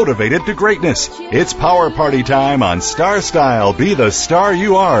 and motivated to greatness. It's Power Party time on Star Style, Be the Star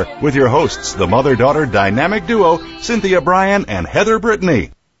You Are, with your hosts, the mother-daughter dynamic duo, Cynthia Brian and Heather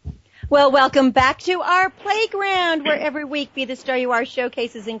Brittany. Well, welcome back to our playground, where every week Be the Star You Are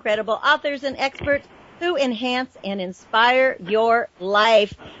showcases incredible authors and experts who enhance and inspire your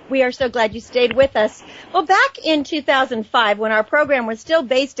life. We are so glad you stayed with us. Well, back in 2005, when our program was still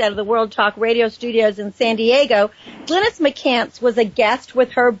based out of the World Talk Radio studios in San Diego, Glynis McCants was a guest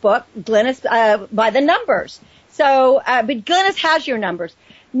with her book, Glynis by the Numbers. So, but Glynis has your numbers.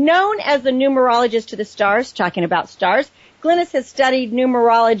 Known as the numerologist to the stars, talking about stars, Glynis has studied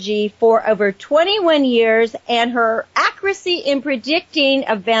numerology for over 21 years, and her accuracy in predicting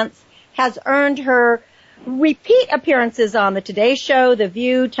events has earned her repeat appearances on the Today Show, The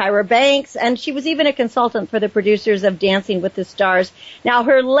View, Tyra Banks, and she was even a consultant for the producers of Dancing with the Stars. Now,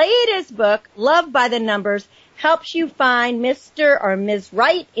 her latest book, Love by the Numbers, helps you find Mr. or Ms.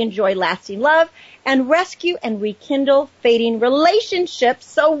 Right, enjoy lasting love, and rescue and rekindle fading relationships.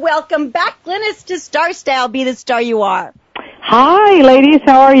 So welcome back, Glynis, to Star Style, Be the Star You Are. Hi, ladies.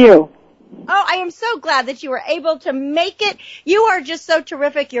 How are you? Oh, I am so glad that you were able to make it. You are just so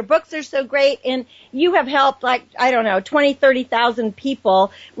terrific. Your books are so great, and you have helped, 20, 30,000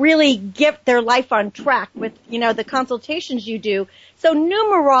 people really get their life on track with, the consultations you do. So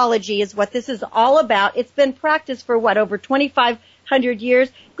numerology is what this is all about. It's been practiced for, over 2,500 years.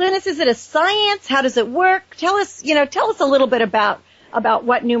 Glynis, is it a science? How does it work? Tell us a little bit about about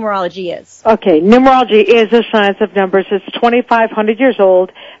what numerology is. Okay, numerology is a science of numbers. It's 2,500 years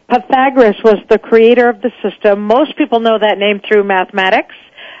old. Pythagoras was the creator of the system. Most people know that name through mathematics,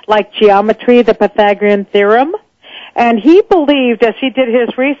 like geometry, the Pythagorean theorem. And he believed, as he did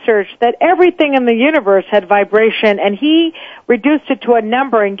his research, that everything in the universe had vibration, and he reduced it to a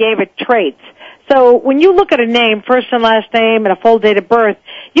number and gave it traits. So when you look at a name, first and last name, and a full date of birth,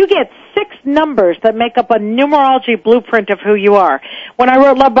 you get 6 numbers that make up a numerology blueprint of who you are. When I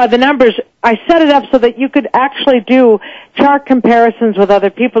wrote Love by the Numbers, I set it up so that you could actually do chart comparisons with other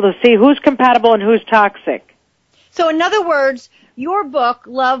people to see who's compatible and who's toxic. So in other words, your book,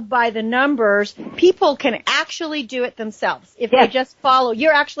 Love by the Numbers, people can actually do it themselves if they just follow.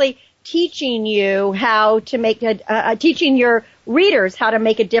 You're actually teaching you how to make teaching your readers how to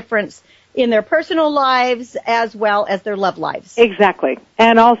make a difference in their personal lives as well as their love lives. Exactly.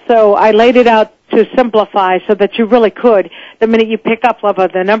 And also, I laid it out to simplify so that you really could, the minute you pick up Love by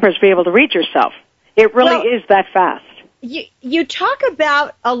the Numbers, be able to read yourself. It really is that fast. You talk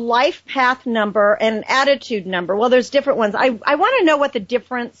about a life path number and an attitude number. Well, there's different ones. I want to know what the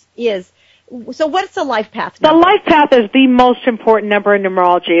difference is. So what's the life path number? The life path is the most important number in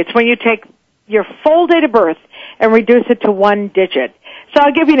numerology. It's when you take your full date of birth and reduce it to 1 digit. So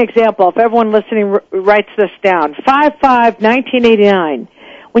I'll give you an example. If everyone listening writes this down, 5/5/1989.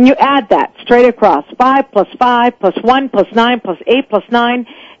 When you add that straight across, 5 plus 5 plus 1 plus 9 plus 8 plus 9,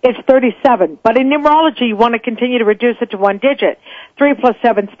 it's 37. But in numerology, you want to continue to reduce it to 1 digit. 3 plus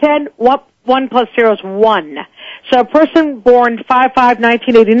 7 is 10. 1 plus 0 is 1. So a person born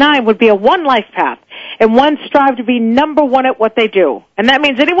 5/5/1989 would be a 1 life path. And 1 strive to be number 1 at what they do. And that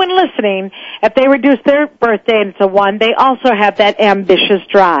means anyone listening, if they reduce their birthday and it's a 1, they also have that ambitious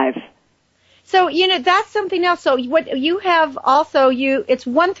drive. So, that's something else. So what you have also, it's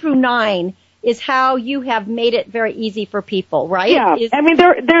 1 through 9 is how you have made it very easy for people, right? Yeah. I mean,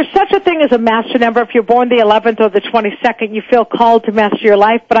 there's such a thing as a master number. If you're born the 11th or the 22nd, you feel called to master your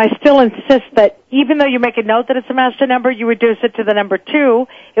life. But I still insist that even though you make a note that it's a master number, you reduce it to the number 2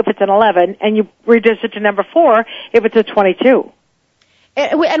 if it's an 11, and you reduce it to number 4 if it's a 22.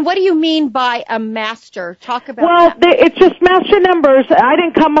 And what do you mean by a master? Talk about that. Well, it's just master numbers. I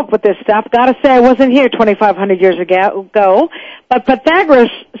didn't come up with this stuff. Gotta say, I wasn't here 2,500 years ago. But Pythagoras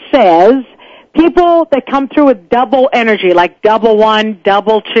says people that come through with double energy, like double 1,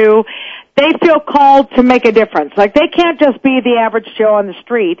 double 2, they feel called to make a difference. Like, they can't just be the average Joe on the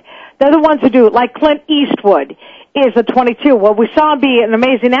street. They're the ones who do it. Like Clint Eastwood is a 22. Well, we saw him be an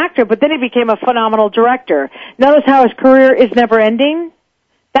amazing actor, but then he became a phenomenal director. Notice how his career is never ending?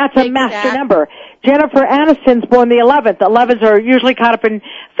 That's a master number. Jennifer Aniston's born the 11th. 11s are usually caught up in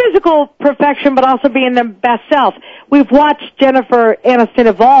physical perfection, but also being their best self. We've watched Jennifer Aniston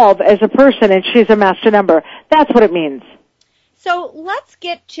evolve as a person, and she's a master number. That's what it means. So let's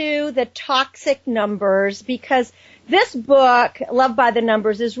get to the toxic numbers, because this book, Love by the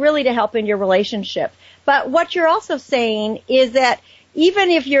Numbers, is really to help in your relationship. But what you're also saying is that even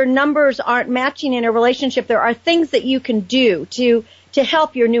if your numbers aren't matching in a relationship, there are things that you can do to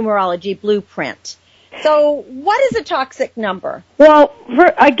help your numerology blueprint. So what is a toxic number? Well,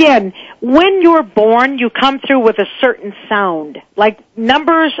 again, when you're born, you come through with a certain sound. Like,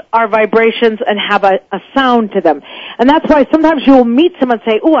 numbers are vibrations and have a sound to them. And that's why sometimes you'll meet someone and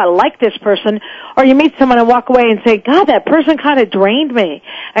say, "Ooh, I like this person," or you meet someone and walk away and say, "God, that person kind of drained me."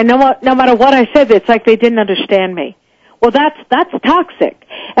 And no matter what I said, it's like they didn't understand me. Well, that's toxic.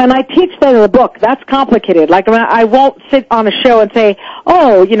 And I teach that in the book. That's complicated. Like, I won't sit on a show and say,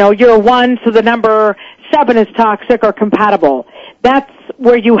 "Oh, you're a 1, so the number 7 is toxic or compatible." That's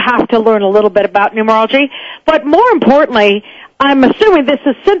where you have to learn a little bit about numerology. But more importantly, I'm assuming this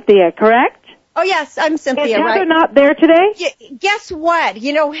is Cynthia, correct? Oh, yes, I'm Cynthia, Is Heather right? not there today? Guess what?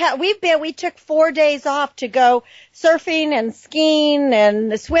 We took 4 days off to go surfing and skiing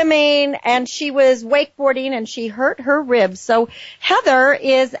and swimming, and she was wakeboarding and she hurt her ribs. So Heather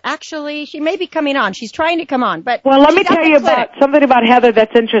is actually, she may be coming on. She's trying to come on, but well, let me tell you about something about Heather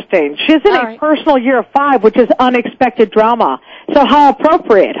that's interesting. She's in a personal year of 5, which is unexpected drama. So how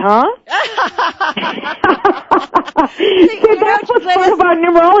appropriate, huh? See, that's what's fun about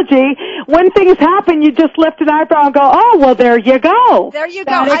numerology. When things happen, you just lift an eyebrow and go, "Oh, well, there you go." There you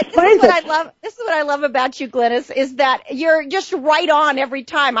go. This is what I love about you, Glynis, is that you're just right on every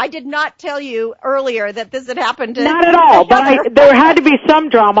time. I did not tell you earlier that this had happened to Not at all, but there had to be some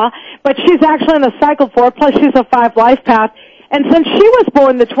drama. But she's actually in the cycle 4, plus she's a 5 life path. And since she was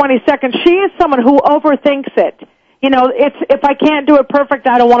born the 22nd, she is someone who overthinks it. If I can't do it perfect,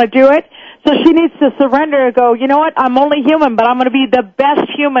 I don't want to do it. So she needs to surrender and go, "You know what? I'm only human, but I'm going to be the best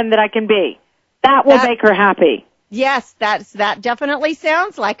human that I can be." That will make her happy. Yes, that definitely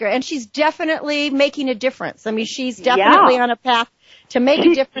sounds like her. And she's definitely making a difference. I mean, she's definitely on a path to make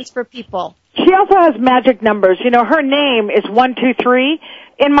a difference for people. She also has magic numbers. You know, her name is 123.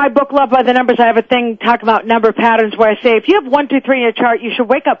 In my book, Love by the Numbers, I have a thing talking about number patterns where I say, if you have 1, 2, 3 in your chart, you should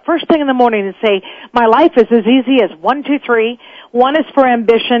wake up first thing in the morning and say, my life is as easy as 1, 2, 3. 1 is for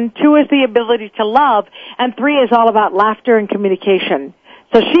ambition, 2 is the ability to love, and 3 is all about laughter and communication.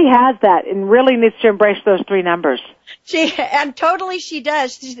 So she has that and really needs to embrace those 3 numbers. And totally she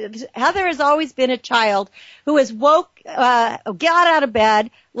does. Heather has always been a child who has got out of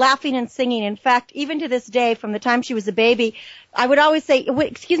bed laughing and singing. In fact, even to this day, from the time she was a baby, I would always say,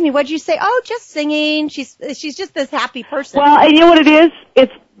 excuse me, what'd you say? Oh, just singing. She's just this happy person. Well, and you know what it is?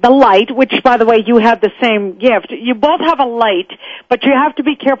 It's the light, which, by the way, you have the same gift. You both have a light, but you have to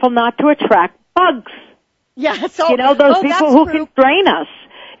be careful not to attract bugs. Yeah, so, you know, those people who can drain us.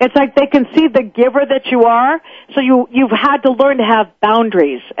 It's like they can see the giver that you are, so you've had to learn to have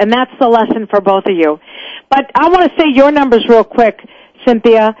boundaries, and that's the lesson for both of you. But I want to say your numbers real quick,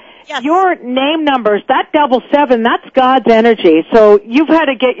 Cynthia. Yes. Your name numbers, that 777, that's God's energy. So you've had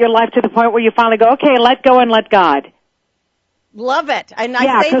to get your life to the point where you finally go, okay, let go and let God. Love it. And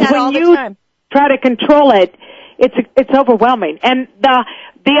I say that all the time. Yeah, because when you try to control it, it's overwhelming. And the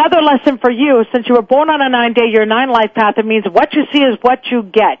other lesson for you, since you were born on a 9-day, your 9 life path, it means what you see is what you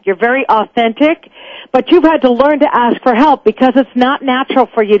get. You're very authentic, but you've had to learn to ask for help because it's not natural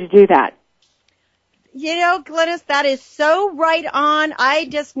for you to do that. You know, Glynis, that is so right on. I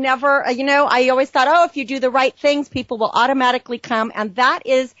just never, I always thought, if you do the right things, people will automatically come. And that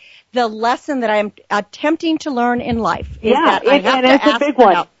is the lesson that I'm attempting to learn in life. And it's a big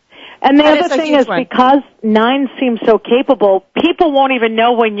one. And the other thing is because 9 seems so capable, people won't even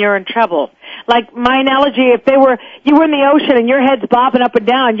know when you're in trouble. Like my analogy, if you were in the ocean and your head's bobbing up and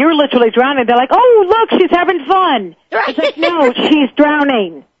down, you're literally drowning. They're like, oh, look, she's having fun. Right. It's like, no, she's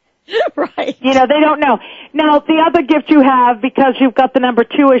drowning. Right. You know, they don't know. Now, the other gift you have, because you've got the number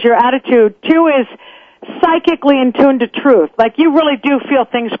 2 as your attitude, 2 is psychically in tune to truth. Like you really do feel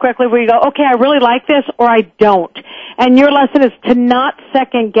things quickly where you go, okay, I really like this or I don't. And your lesson is to not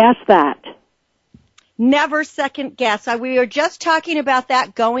second guess that. Never second guess. We were just talking about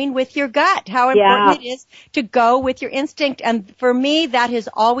that, going with your gut, how important it is to go with your instinct. And for me, that has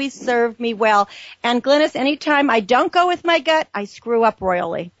always served me well. And Glynis, anytime I don't go with my gut, I screw up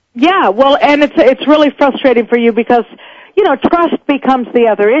royally. Yeah, well, and it's really frustrating for you because, you know, trust becomes the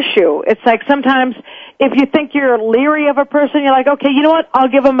other issue. It's like sometimes if you think you're leery of a person, you're like, okay, you know what, I'll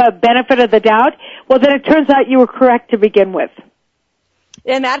give them a benefit of the doubt. Well, then it turns out you were correct to begin with.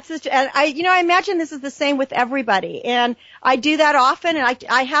 And that's just, and I imagine this is the same with everybody. And I do that often, and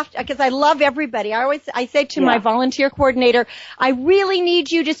I have to, because I love everybody. I say to my volunteer coordinator, I really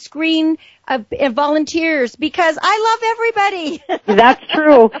need you to screen volunteers because I love everybody. That's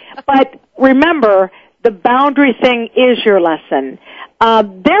true. But remember, the boundary thing is your lesson.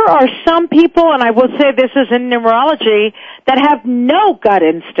 There are some people, and I will say this is in numerology, that have no gut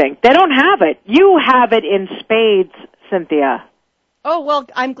instinct. They don't have it. You have it in spades, Cynthia. Oh, well,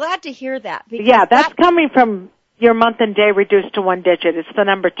 I'm glad to hear that. Yeah, that's coming from your month and day reduced to 1 digit. It's the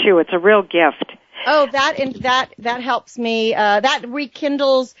number 2. It's a real gift. Oh, that helps me. That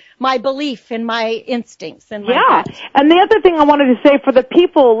rekindles my belief in my instincts and my gut. And the other thing I wanted to say for the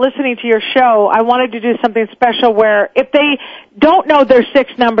people listening to your show, I wanted to do something special where if they don't know their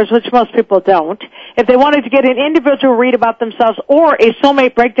 6 numbers, which most people don't, if they wanted to get an individual read about themselves or a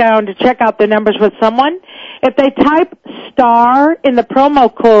soulmate breakdown to check out their numbers with someone, if they type star in the promo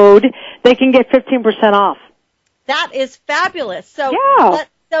code, they can get 15% off. That is fabulous. So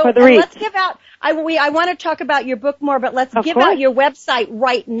let's give out. I want to talk about your book more, but let's give out your website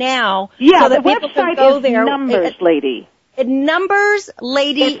right now. Yeah, so that the people website can go is there. Numbers Lady.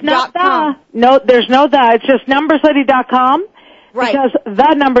 Numberslady.com. No, there's no the. It's just numberslady.com. Right. Because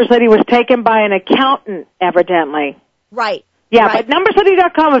the Numbers Lady was taken by an accountant, evidently. Right. Yeah, but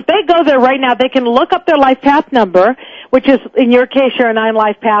numberslady.com, if they go there right now, they can look up their life path number, which is, in your case, you're a 9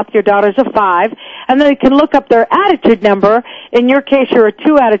 life path, your daughter's a 5, and then they can look up their attitude number. In your case, you're a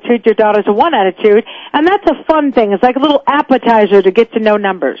 2 attitude, your daughter's a 1 attitude, and that's a fun thing. It's like a little appetizer to get to know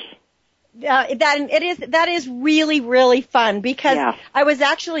numbers. That is really, really fun because I was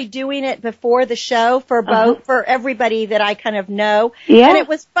actually doing it before the show for everybody that I kind of know. Yeah. And it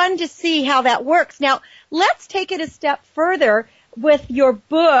was fun to see how that works. Now, let's take it a step further with your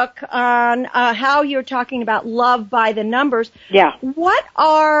book on how you're talking about love by the numbers. Yeah.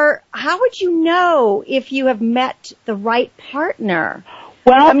 How would you know if you have met the right partner?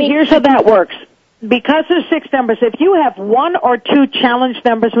 Well, here's how that works. because there's 6 numbers, if you have 1 or 2 challenge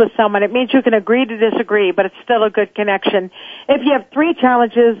numbers with someone, it means you can agree to disagree, but it's still a good connection. If you have 3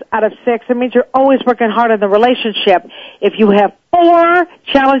 challenges out of 6, it means you're always working hard on the relationship. If you have 4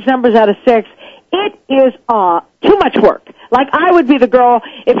 challenge numbers out of 6, it is too much work. Like, I would be the girl,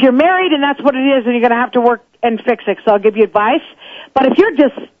 if you're married and that's what it is, then you're going to have to work and fix it, so I'll give you advice. But if you're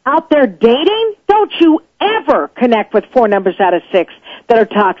just out there dating, don't you ever connect with 4 numbers out of 6 that are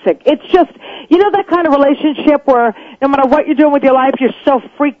toxic. It's just, you know, that kind of relationship where no matter what you're doing with your life, you're so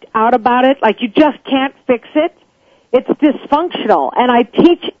freaked out about it, like you just can't fix it. It's dysfunctional. And I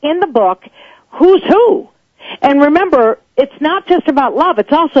teach in the book who's who. And remember, it's not just about love,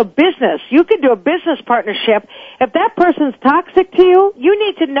 it's also business. You can do a business partnership. If that person's toxic to you, you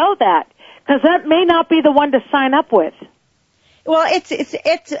need to know that, because that may not be the one to sign up with. Well, it's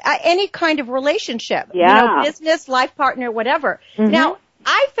any kind of relationship. Yeah. You know, business, life partner, whatever. Mm-hmm. Now,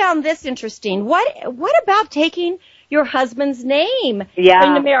 I found this interesting. What about taking your husband's name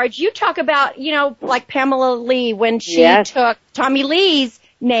in the marriage? You talk about, you know, like Pamela Lee, when she took Tommy Lee's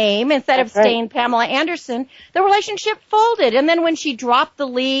name instead of staying Pamela Anderson, the relationship folded. And then when she dropped the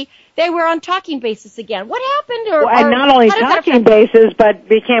Lee, they were on talking basis again. What happened? And not only talking basis, but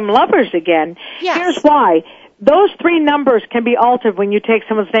became lovers again. Yes. Here's why. Those 3 numbers can be altered when you take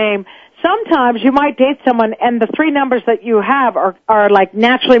someone's name. Sometimes you might date someone and the 3 numbers that you have are like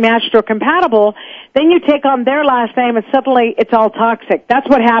naturally matched or compatible. Then you take on their last name and suddenly it's all toxic. That's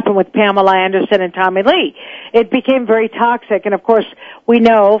what happened with Pamela Anderson and Tommy Lee. It became very toxic, and of course we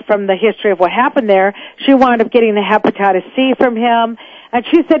know from the history of what happened there, she wound up getting the hepatitis C from him. And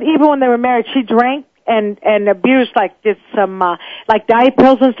she said even when they were married, she drank and abused, like, did some like diet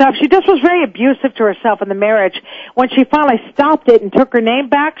pills and stuff. She just was very abusive to herself in the marriage. When she finally stopped it and took her name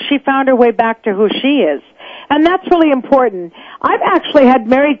back, she found her way back to who she is. And that's really important. I've actually had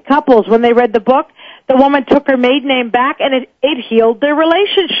married couples, when they read the book, the woman took her maiden name back and it healed their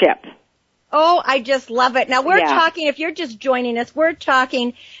relationship. Oh, I just love it. Now, we're talking, if you're just joining us, we're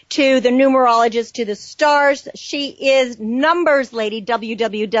talking to the numerologist, to the stars. She is Numbers Lady,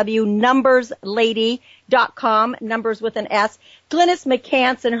 www.numberslady.com, numbers with an S. Glynis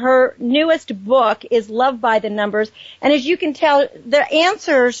McCants, and her newest book is Love by the Numbers. And as you can tell, the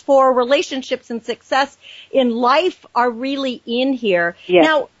answers for relationships and success in life are really in here. Yes.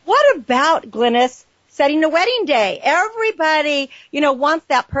 Now, what about, Glynis, setting a wedding day? Everybody, you know, wants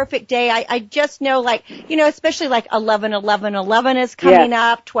that perfect day. I just know, like, you know, especially like 11/11/11 is coming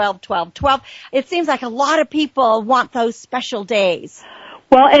up, 12/12/12. It seems like a lot of people want those special days.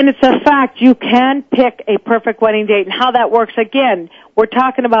 Well, and it's a fact, you can pick a perfect wedding date. And how that works, again, we're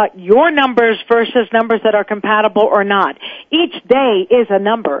talking about your numbers versus numbers that are compatible or not. Each day is a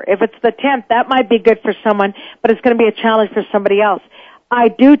number. If it's the 10th, that might be good for someone, but it's going to be a challenge for somebody else. I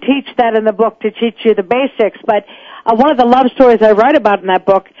do teach that in the book to teach you the basics, but one of the love stories I write about in that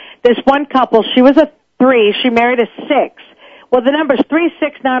book, this one couple, she was a 3, she married a 6. Well, the numbers 3,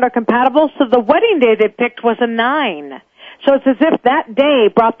 6, 9 are compatible, so the wedding day they picked was a 9. So it's as if that day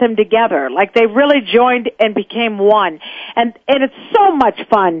brought them together, like they really joined and became one. And it's so much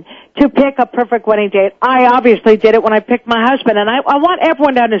fun to pick a perfect wedding date. I obviously did it when I picked my husband, and I want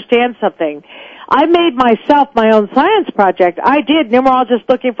everyone to understand something. I made myself my own science project. I did numerologist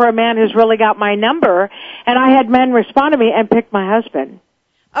looking for a man who's really got my number, and I had men respond to me and pick my husband.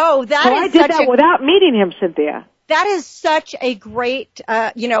 Oh, that so is I did that without meeting him, Cynthia. That is such a great,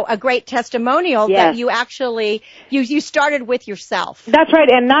 a great testimonial that you actually, you started with yourself. That's right,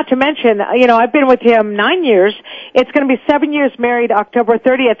 and not to mention, I've been with him 9 years. It's going to be 7 years married October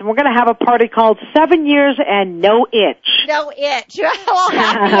 30th, and we're going to have a party called 7 Years and No Itch. No itch. Well,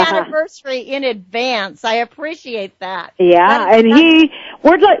 happy anniversary in advance. I appreciate that. Yeah,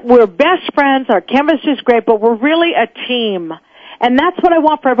 we're best friends. Our chemistry is great, but we're really a team. And that's what I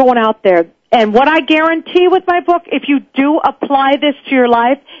want for everyone out there. And what I guarantee with my book, if you do apply this to your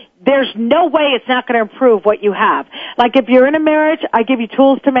life, there's no way it's not going to improve what you have. Like if you're in a marriage, I give you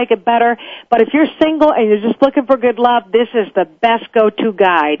tools to make it better. But if you're single and you're just looking for good love, this is the best go-to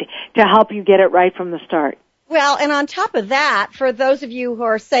guide to help you get it right from the start. Well, and on top of that, for those of you who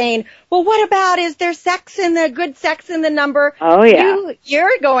are saying, well, what about, is there good sex in the number? Oh, yeah.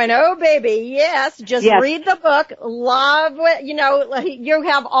 You're going, oh, baby, yes. Just read the book. Love, you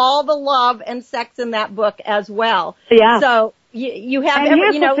have all the love and sex in that book as well. Yeah. So you have, and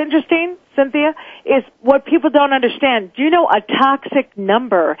here's what's interesting, Cynthia, is what people don't understand. Do you know a toxic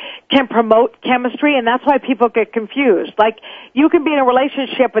number can promote chemistry, and that's why people get confused. Like, you can be in a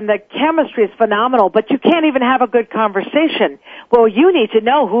relationship and the chemistry is phenomenal, but you can't even have a good conversation. Well, you need to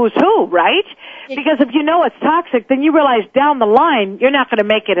know who's who, right? Because if you know it's toxic, then you realize down the line you're not going to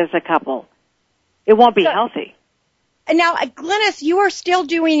make it as a couple. It won't be healthy. And now, Glynis, you are still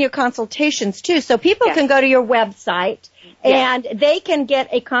doing your consultations too, so people Yes. can go to your website and they can get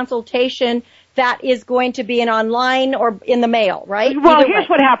a consultation that is going to be an online or in the mail, right? Well, Either here's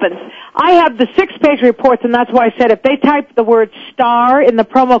way. what happens. I have the 6-page reports, and that's why I said if they type the word STAR in the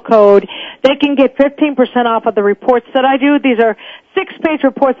promo code, they can get 15% off of the reports that I do. These are 6-page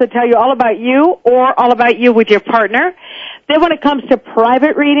reports that tell you all about you or all about you with your partner. Then when it comes to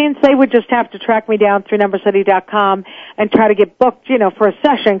private readings, they would just have to track me down through numbercity.com and try to get booked, for a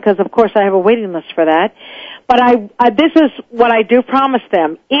session, because of course I have a waiting list for that. But this is what I do promise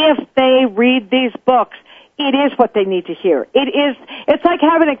them. If they read these books, it is what they need to hear. It's like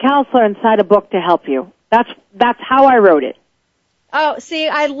having a counselor inside a book to help you. That's how I wrote it. Oh, see,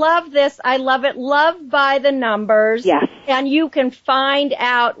 I love this. I love it. Love by the numbers. Yes. And you can find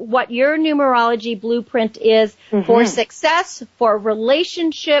out what your numerology blueprint is for success, for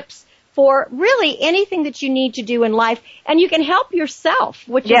relationships, for really anything that you need to do in life. And you can help yourself,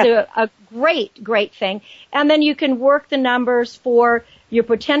 which is a great, great thing. And then you can work the numbers for your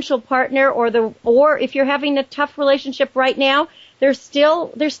potential partner or if you're having a tough relationship right now, there's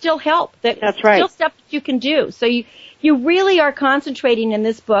still help. That's right. Still stuff that you can do. So you really are concentrating in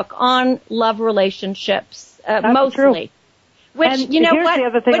this book on love relationships, mostly. True. Which, and you know here's what? The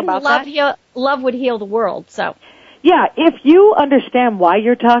other thing about love would heal the world, so. Yeah, if you understand why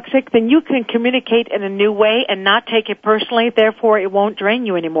you're toxic, then you can communicate in a new way and not take it personally, therefore it won't drain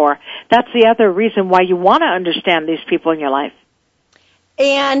you anymore. That's the other reason why you want to understand these people in your life.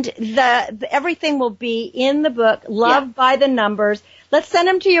 And everything will be in the book, Love by the Numbers. Let's send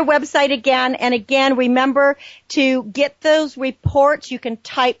them to your website again. And again, remember to get those reports. You can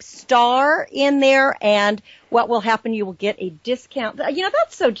type STAR in there, and what will happen, you will get a discount.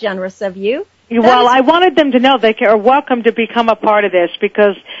 That's so generous of you. Well, I wanted them to know they are welcome to become a part of this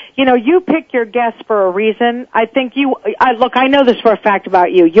because, you pick your guests for a reason. I think I know this for a fact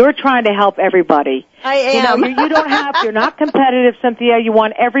about you. You're trying to help everybody. I am. You're not competitive, Cynthia. You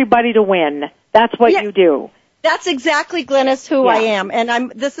want everybody to win. That's what you do. That's exactly, Glynis, who I am.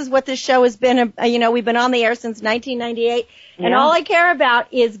 And this is what this show has been, we've been on the air since 1998. And all I care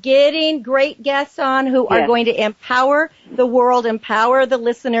about is getting great guests on who are going to empower the world, empower the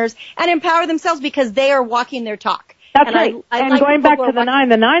listeners, and empower themselves because they are walking their talk. That's right. And going back to the 9,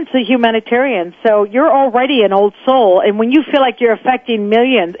 the 9's the humanitarian. So you're already an old soul. And when you feel like you're affecting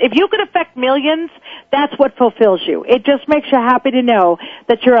millions, if you could affect millions, that's what fulfills you. It just makes you happy to know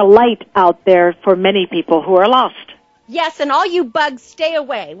that you're a light out there for many people who are lost. Yes, and all you bugs, stay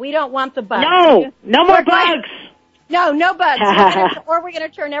away. We don't want the bugs. No more bugs. No bugs. Or we're going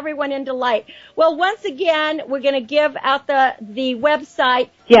to turn everyone into light. Well, once again, we're going to give out the website,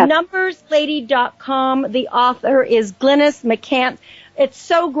 numberslady.com. The author is Glynis McCants. It's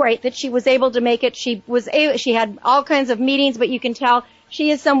so great that she was able to make it. She had all kinds of meetings, but you can tell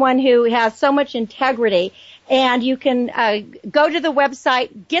she is someone who has so much integrity. And you can go to the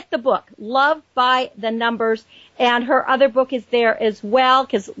website, get the book, Love by the Numbers, and her other book is there as well,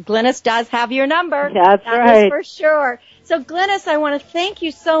 because Glynis does have your number. That's right. That is for sure. So, Glynis, I want to thank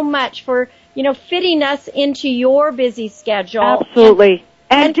you so much for, fitting us into your busy schedule. Absolutely.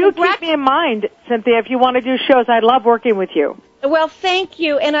 And do keep me in mind, Cynthia, if you want to do shows. I love working with you. Well, thank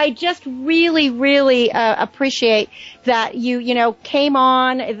you, and I just really, really appreciate that you came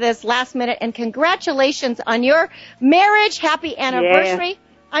on this last minute, and congratulations on your marriage. Happy anniversary. Yeah.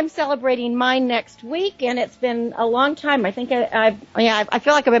 I'm celebrating mine next week, and it's been a long time. I think I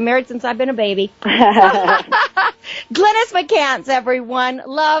feel like I've been married since I've been a baby. Glynis McCants, everyone.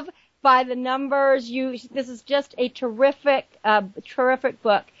 Love by the Numbers. This is just a terrific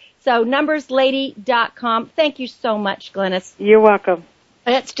book. So, numberslady.com. Thank you so much, Glynis. You're welcome.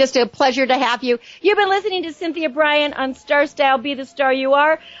 It's just a pleasure to have you. You've been listening to Cynthia Brian on Star Style, Be the Star You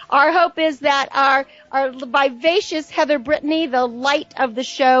Are. Our hope is that our vivacious Heather Brittany, the light of the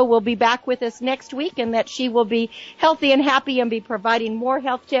show, will be back with us next week, and that she will be healthy and happy and be providing more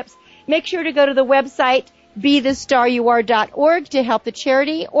health tips. Make sure to go to the website, BeTheStarYouAre.org, to help the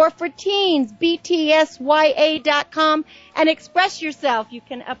charity, or for teens, BTSYA.com, and express yourself. You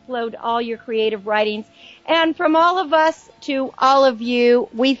can upload all your creative writings. And from all of us to all of you,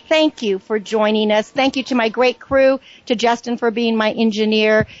 we thank you for joining us. Thank you to my great crew, to Justin for being my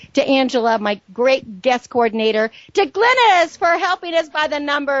engineer, to Angela, my great guest coordinator, to Glynis for helping us by the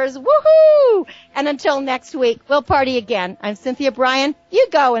numbers. Woohoo! And until next week, we'll party again. I'm Cynthia Brian. You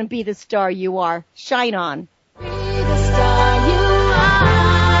go and be the star you are. Shine on. Be the star you are.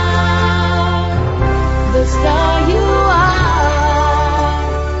 The star you are.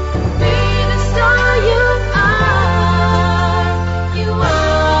 You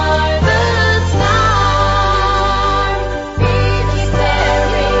are the star.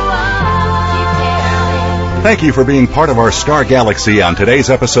 Thank you for being part of our star galaxy on today's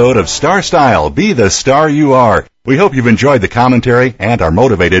episode of Star Style, Be the Star You Are. We hope you've enjoyed the commentary and are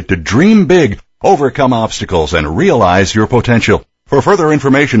motivated to dream big, overcome obstacles, and realize your potential. For further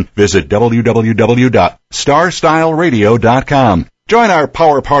information, visit www.starstyleradio.com. Join our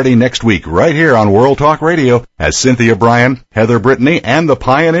Power Party next week right here on World Talk Radio as Cynthia Brian, Heather Brittany, and the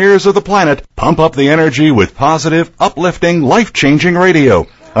pioneers of the planet pump up the energy with positive, uplifting, life-changing radio.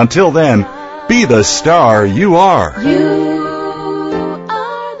 Until then, be the star you are.